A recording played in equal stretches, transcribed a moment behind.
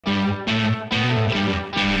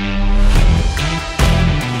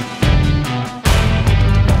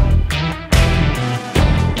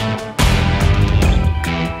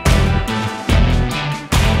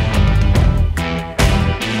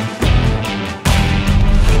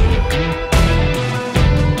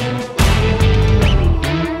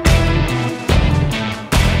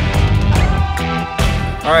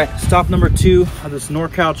Stop number 2 of this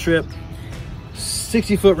NorCal trip.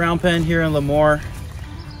 60-foot round pen here in Lemoore.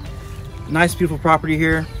 Nice, beautiful property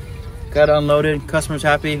here. Got it unloaded, customers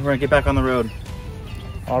happy. We're gonna get back on the road.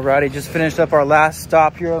 Alrighty, just finished up our last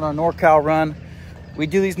stop here on our NorCal run. We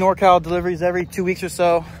do these NorCal deliveries every 2 weeks or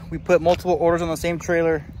so. We put multiple orders on the same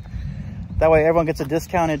trailer. That way everyone gets a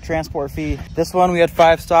discounted transport fee. This one, we had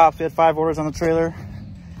 5 stops. We had 5 orders on the trailer.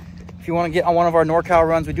 If you want to get on one of our NorCal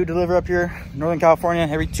runs, we do deliver up here in Northern California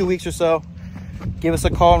every 2 weeks or so. Give us a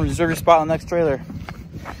call and reserve your spot on the next trailer.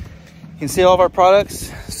 You can see all of our products,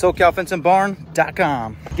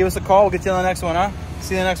 SoCalFenceandBarn.com. Give us a call, we'll get you on the next one, huh?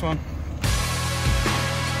 See you in the next one.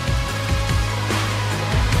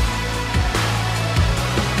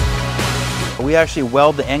 We actually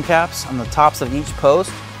weld the end caps on the tops of each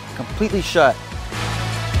post completely shut.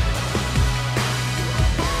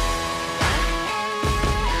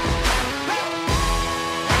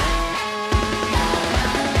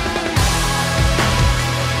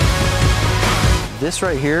 This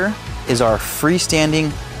right here is our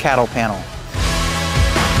freestanding cattle panel.